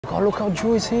Oh, look how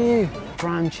juicy!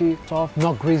 Crunchy, soft,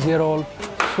 not greasy at all.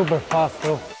 Super fast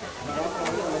though.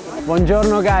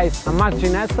 Buongiorno guys, I'm Mark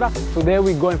Ginestra. Today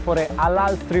we're going for a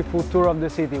halal street food tour of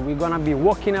the city. We're gonna be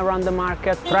walking around the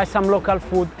market, try some local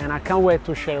food, and I can't wait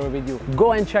to share it with you.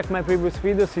 Go and check my previous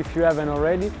videos if you haven't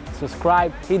already.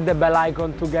 Subscribe, hit the bell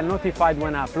icon to get notified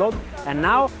when I upload. And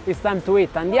now it's time to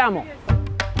eat. Andiamo!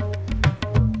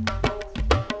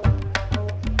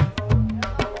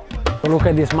 Look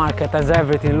at this market, has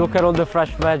everything. Look at all the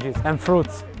fresh veggies and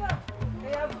fruits.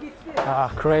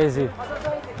 Ah, crazy.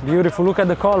 Beautiful, look at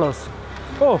the colors.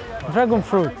 Oh, dragon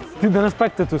fruit. Didn't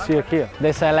expect to see it here.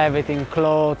 They sell everything,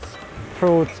 clothes,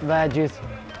 fruits, veggies,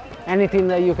 anything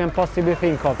that you can possibly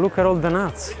think of. Look at all the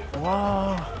nuts.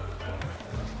 Wow.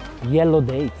 Yellow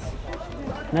dates.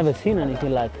 Never seen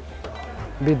anything like it.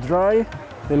 Bit dry,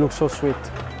 they look so sweet.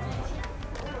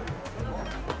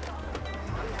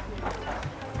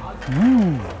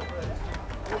 Mmm.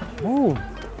 Oh,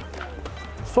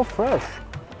 so fresh.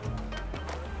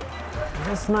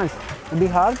 That's nice. A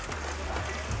bit hard.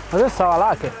 But that's how I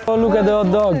like it. Oh, look at the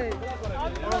hot dog.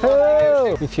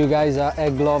 Oh. If you guys are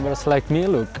egg lovers like me,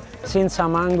 look. Since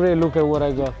I'm hungry, look at what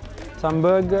I got. Some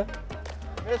burger,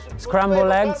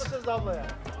 scrambled eggs,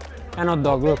 and hot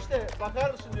dog. Look.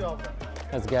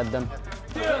 Let's get them.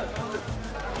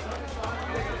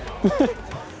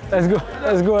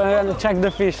 Let's go and check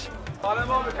the fish.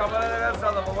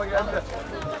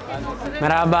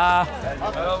 Merhaba.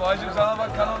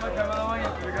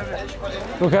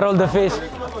 Look at all the fish.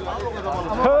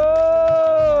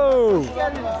 Oh!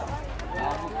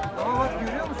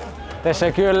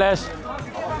 Teşekkürler.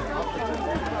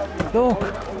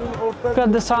 Look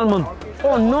at the salmon.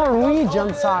 Oh,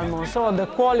 Norwegian salmon. So the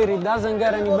quality doesn't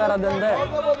get any better than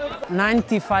that.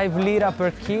 95 lira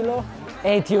per kilo.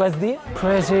 8 USD.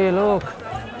 Crazy, look.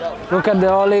 Look at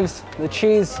the olives, the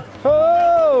cheese.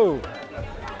 Oh!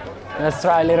 Let's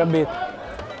try a little bit.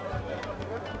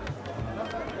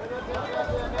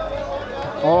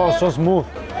 Oh, so smooth.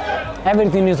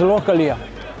 Everything is local here.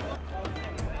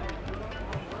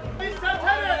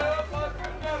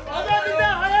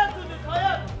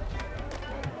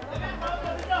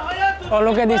 Oh,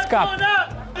 look at this cup.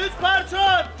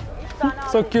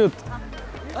 So cute.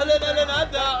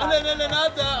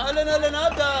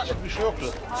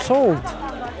 Salt.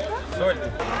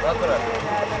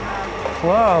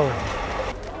 Wow.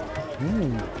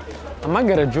 I might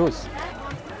get a juice.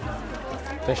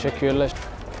 Teşekkürler.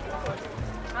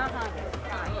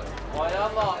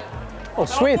 Oh,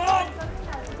 sweet.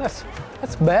 That's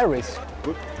berries.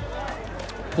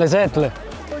 Lezzetle.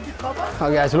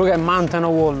 Oh guys, look at mountain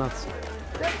of walnuts.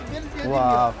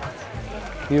 Wow.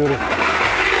 Beautiful.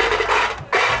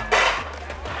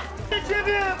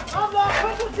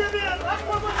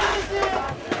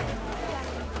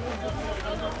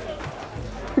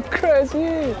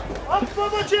 Crazy!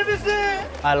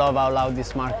 I love how loud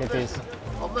this market is.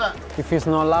 If it's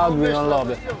not loud, we don't love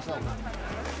it.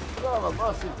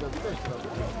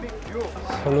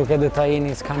 So look at the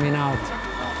tahinis coming out.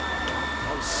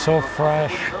 So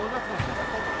fresh.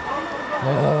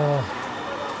 Oh.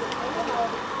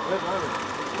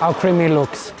 How creamy it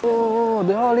looks. Oh,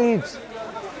 the olives.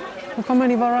 Look how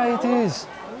many varieties.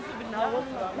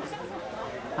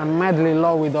 I'm madly in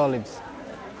love with olives.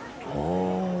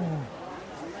 Oh,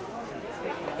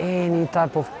 any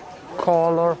type of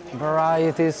color,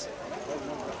 varieties.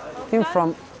 I think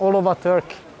from all over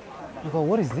Turkey. Look,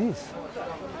 what is this?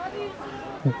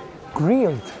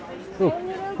 Grilled. Look,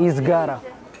 izgara.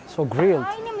 So grilled.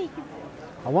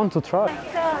 I want to try.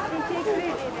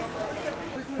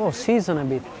 Oh, season a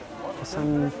bit.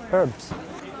 Some herbs.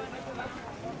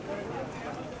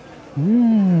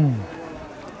 Mmm.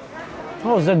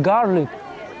 Oh, the garlic.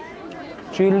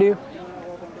 Chili.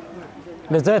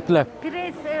 Lezzetle.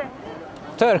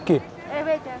 Turkey.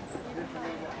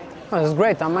 Oh, that's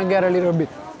great. I might get a little bit.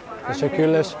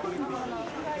 Teşekkürler.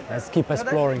 Let's keep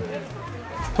exploring.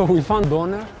 So we found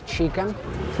doner, chicken,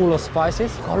 full of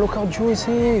spices. Oh, look how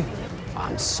juicy.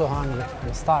 I'm so hungry.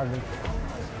 I'm starving.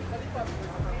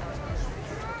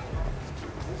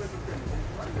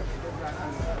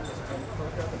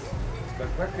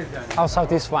 How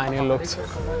satisfying it looks.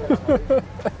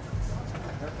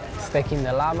 Steak in the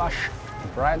lavash,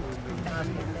 bread.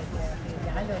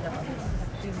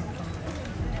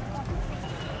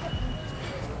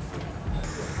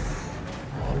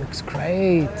 Oh, looks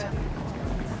great.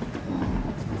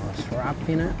 Just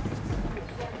wrapping it.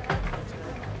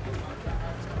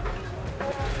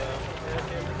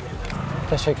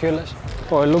 Teşekkürler.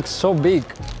 Oh, it looks so big.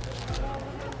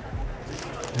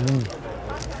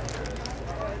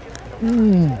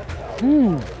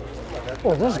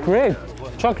 Oh, that's great.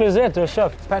 Chocolate zeta,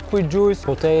 chef. Packed with juice,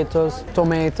 potatoes,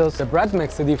 tomatoes. The bread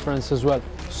makes a difference as well.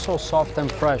 So soft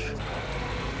and fresh.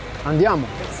 Andiamo.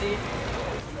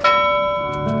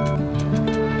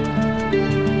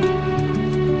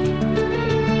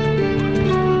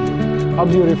 How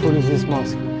beautiful is this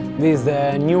mosque? This is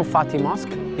the new Fatih mosque.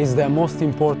 It's the most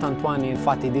important one in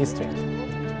Fatih district.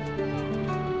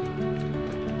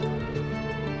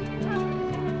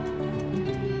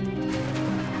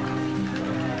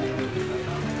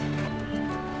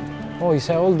 Oh, you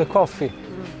say all the coffee.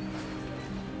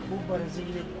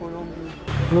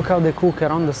 Look how they cook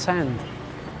around the sand.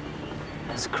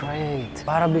 It's great.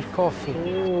 Arabic coffee.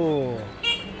 Oh,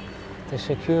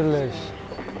 teşekkürler.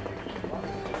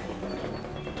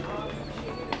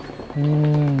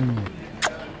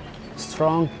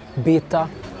 Strong, bitter,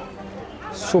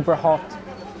 super hot.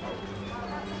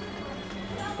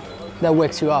 That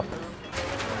wakes you up.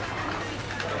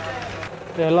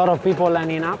 There are a lot of people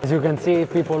lining up. As you can see,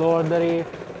 people order it,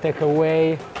 take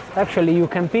away. Actually, you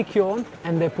can pick your own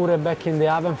and they put it back in the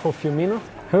oven for a few minutes.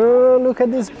 Oh, look at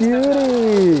this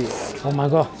beauty! Oh my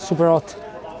God, super hot.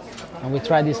 And we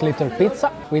try this little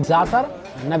pizza with za'atar.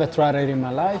 I never tried it in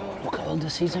my life. Look at all the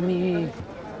sesame.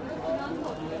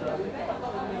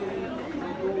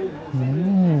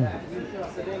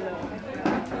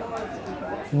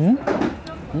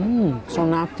 So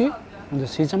nutty, the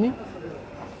sesame,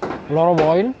 a lot of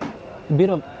oil, a bit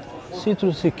of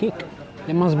citrusy kick.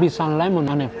 There must be some lemon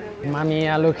on it. Mamma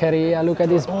mia, look at it, look at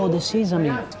this. Oh, the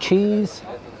sesame, cheese,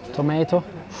 tomato.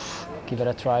 Give it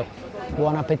a try.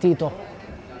 Buon appetito.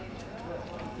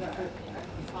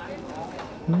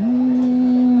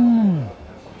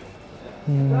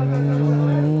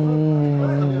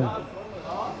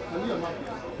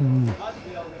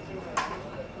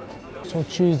 So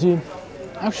cheesy.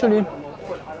 Actually,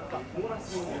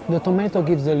 the tomato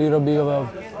gives a little bit of a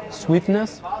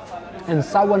sweetness and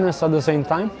sourness at the same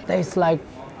time. Tastes like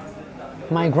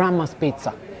my grandma's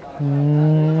pizza.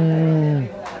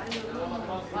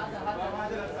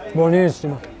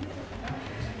 Buonissimo.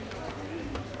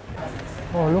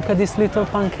 Oh, look at these little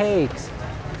pancakes.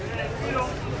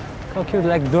 How cute,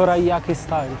 like dorayaki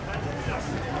style.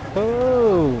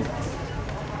 Oh.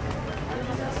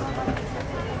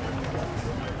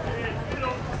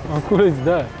 How cool is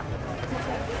that?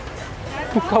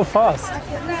 Look how fast.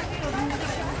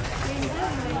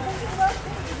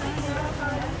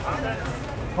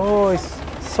 Oh, it's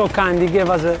so kind. He gave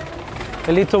us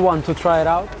a little one to try it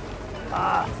out.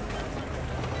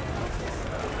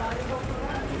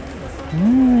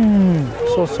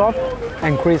 So soft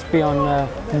and crispy on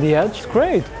the edge. It's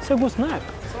great. It's a good snack.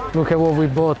 Look at what we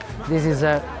bought. This is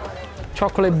a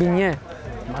chocolate beignet.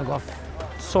 Oh my God,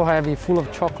 so heavy, full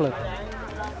of chocolate.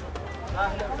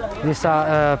 These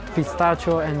are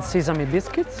pistachio and sesame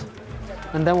biscuits.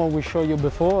 And then what we showed you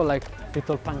before, like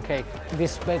little pancake.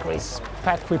 This bakery is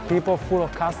packed with people, full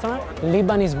of customers.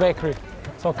 Lebanese bakery.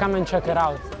 So come and check it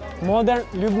out. Modern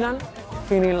Lebanon,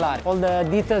 fini life. All the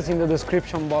details in the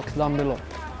description box down below.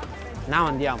 Now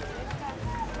andiamo.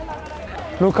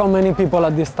 Look how many people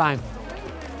at this time.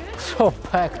 So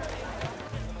packed.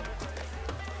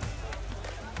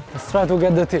 Let's try to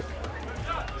get the tea.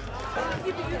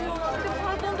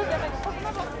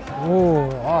 Oh,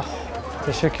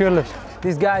 teşekkürler.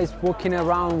 This guy is walking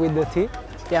around with the tea.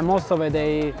 Yeah, most of it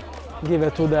they give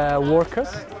it to the workers.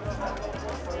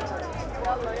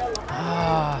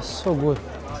 Ah, so good.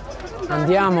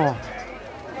 Andiamo.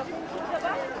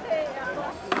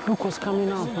 Look what's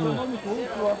coming out from me.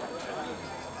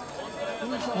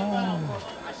 Oh.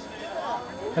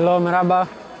 Hello, merhaba.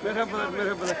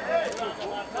 Merhaba.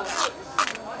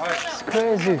 It's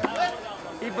crazy.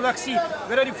 Black Sea.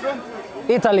 Where are you from?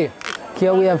 Italy.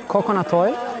 Here we have coconut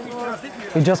oil.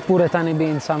 We just put a tiny bit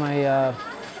inside my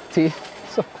tea.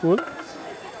 So cool.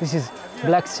 This is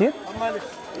black seed.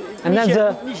 And that's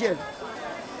the... Niger.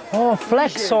 Oh,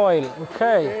 flax oil.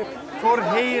 Okay. For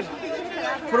hair,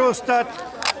 prostate.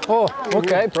 Oh,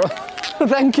 okay, bro.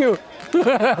 Thank you.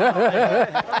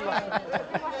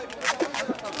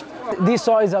 These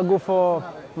oils are good for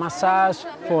massage,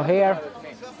 for hair,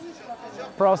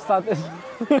 prostate.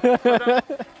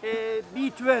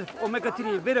 B12,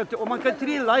 omega-3.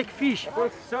 Omega-3 like fish.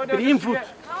 Green food.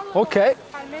 Okay.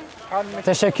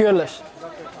 Teşekkürler.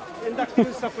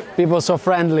 People so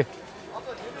friendly.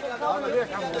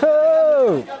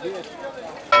 Oh.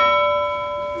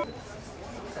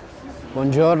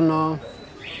 Buongiorno.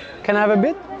 Can I have a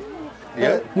bit?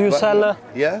 Yeah. Do you sell?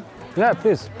 Yeah. Yeah,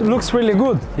 please. It looks really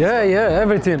good. Yeah,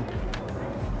 everything.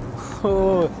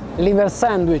 Oh, liver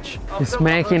sandwich. He's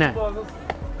making it.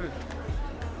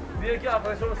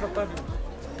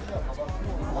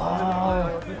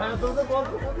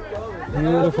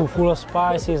 Beautiful, full of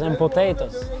spices and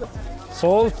potatoes.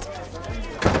 Salt.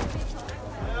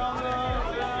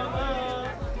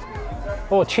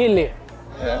 Oh, chili.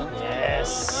 Yeah.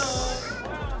 Yes.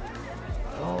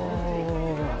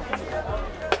 Oh.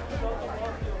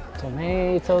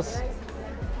 Tomatoes.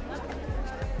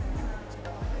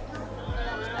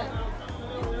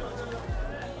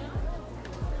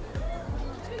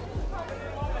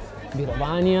 Bit of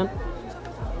onion.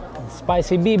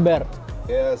 Spicy biber.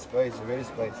 Yeah, spicy, very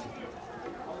spicy.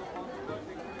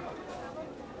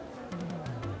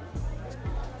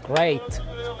 Great.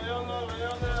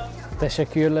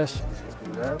 Teşekkürler.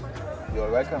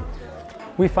 You're welcome.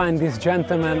 We find this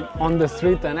gentleman on the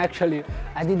street, and actually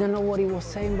I didn't know what he was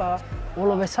saying, but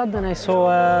all of a sudden I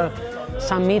saw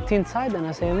some meat inside and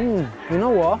I said, you know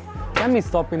what? Let me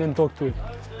stop in and talk to him.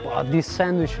 Wow, this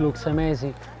sandwich looks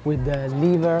amazing with the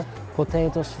liver,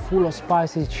 potatoes, full of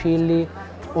spicy chili,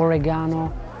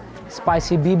 oregano,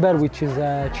 spicy biber, which is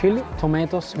chili,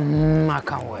 tomatoes. I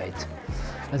can't wait.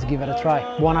 Let's give it a try.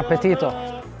 Buon appetito.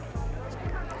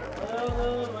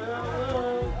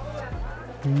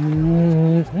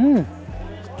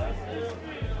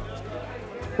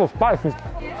 Oh, spicy.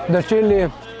 The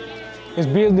chili is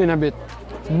building a bit.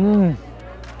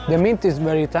 The meat is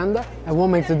very tender, and what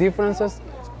makes the differences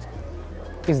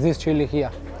is this chili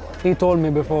here. He told me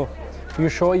before, you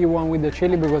sure you want with the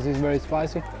chili because it's very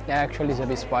spicy? Yeah, actually it's a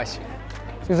bit spicy.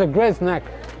 It's a great snack,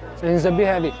 and it's a bit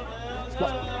heavy,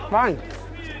 but fine.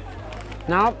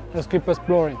 Now, let's keep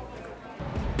exploring.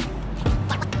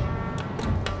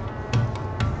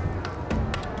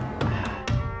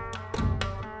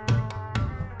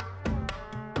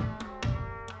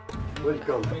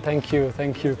 Welcome. Thank you,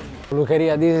 thank you. Look at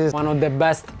here, this is one of the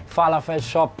best falafel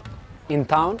shop in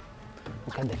town.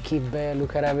 Look at the kibbeh,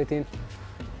 look at everything.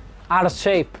 Heart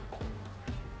shape.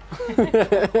 Look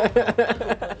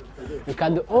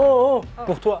at the, oh,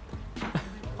 pour toi.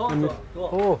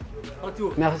 Oh,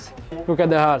 merci. Look at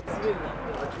the heart.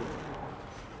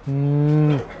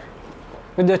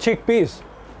 With the chickpeas.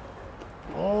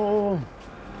 Oh.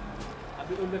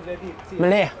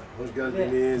 مليح. Hoş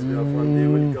geldiniz beyefendi,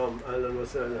 welcome, ahlan ve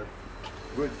sahlan.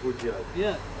 Good food yani.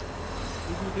 Yeah.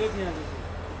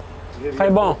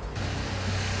 Très bon.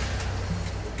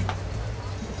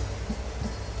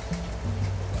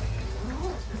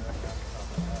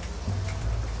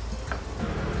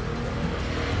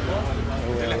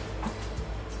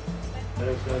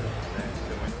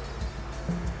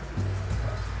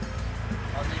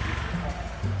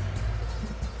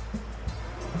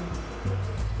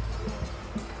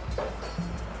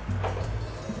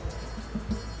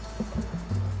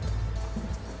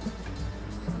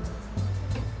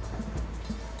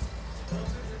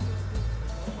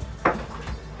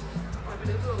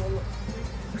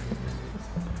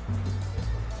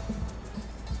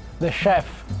 The chef.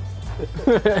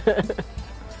 Ahlan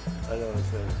ve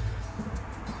sahlan.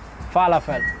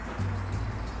 Falafel.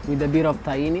 With a bit of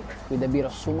tahini, with a bit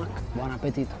of sumac. Buon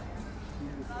appetito.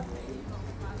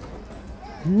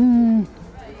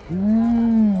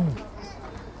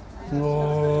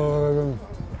 Oh.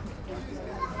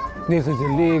 This is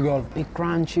illegal. Bit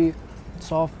crunchy,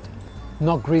 soft,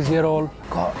 not greasy at all.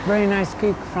 Got very nice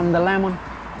kick from the lemon.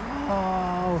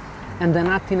 Oh. And the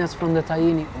nuttiness from the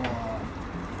tahini.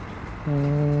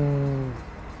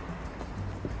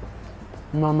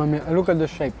 Mamma mia, look at the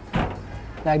shape.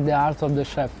 Like the art of the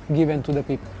chef, given to the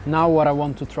people. Now what I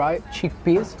want to try,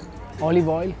 chickpeas, olive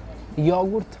oil,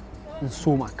 yogurt, and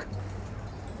sumac.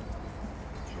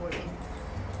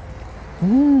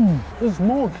 It's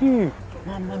smoky.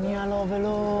 Mamma mia,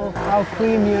 look how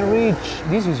creamy and rich.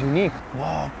 This is unique.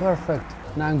 Wow, perfect.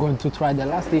 Now I'm going to try the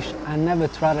last dish. I never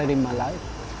tried it in my life.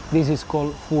 This is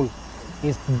called ful.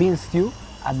 It's bean stew.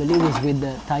 I believe it's with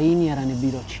the tahini and a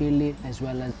bit of chili as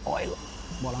well as oil.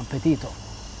 Buon appetito.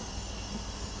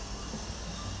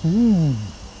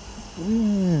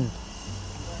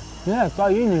 Yeah,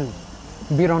 tahini.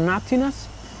 Bit of nuttiness.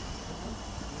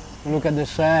 Look at the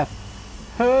chef.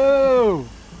 Oh!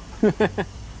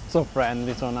 So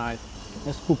friendly, so nice.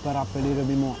 Let's scoop it up a little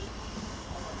bit more.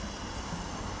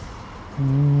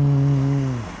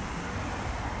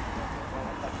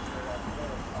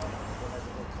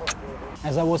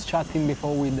 As I was chatting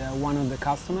before with one of the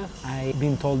customers, I've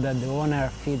been told that the owner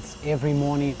feeds every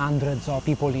morning hundreds of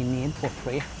people in need for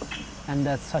free. And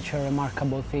that's such a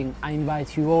remarkable thing. I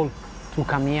invite you all to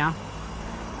come here,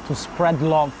 to spread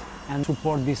love and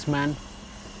support this man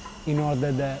in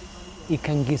order that he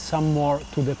can give some more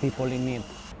to the people in need.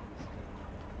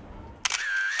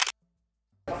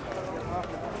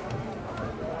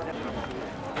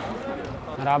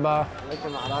 Merhaba.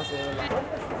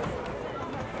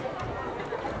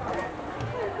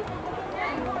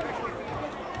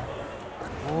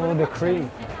 Oh, the cream.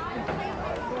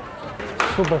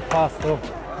 Super fast, oh.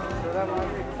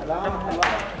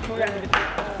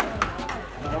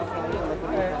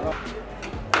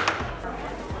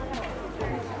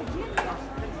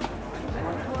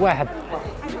 واحد.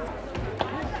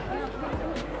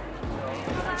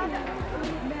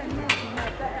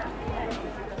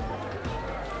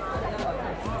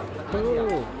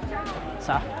 Ooh.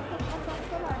 صح.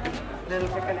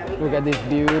 Look at this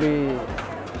beauty.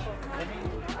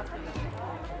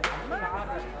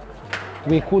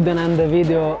 We couldn't end the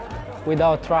video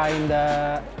without trying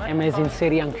the amazing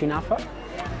Syrian kunafa.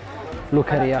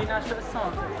 Look at here.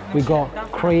 We got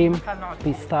cream,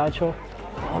 pistachio.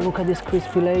 Oh, look at this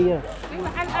crispy layer.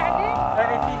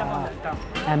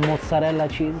 And mozzarella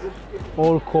cheese,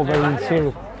 all covered in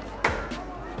syrup.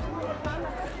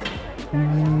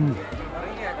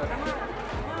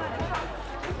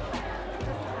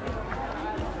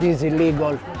 This is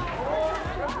illegal.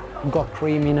 Got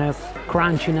creaminess,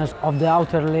 crunchiness of the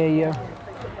outer layer.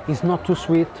 It's not too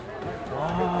sweet.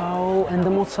 Wow, and the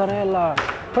mozzarella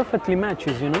perfectly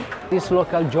matches, you know. This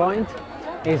local joint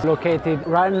is located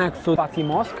right next to Fatih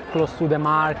Mosque, close to the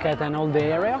market and all the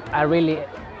area. I really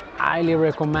highly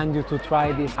recommend you to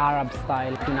try this Arab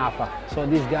style kunafa. So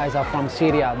these guys are from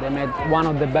Syria. They made one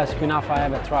of the best kunafa I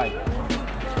ever tried.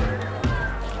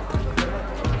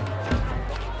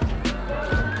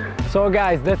 So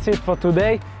guys, that's it for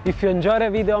today. If you enjoyed the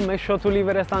video, make sure to leave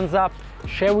it a thumbs up,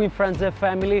 share with friends and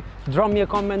family, drop me a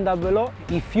comment down below.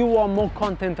 If you want more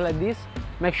content like this,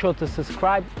 make sure to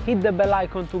subscribe, hit the bell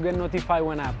icon to get notified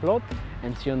when I upload,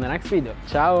 and see you in the next video.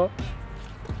 Ciao!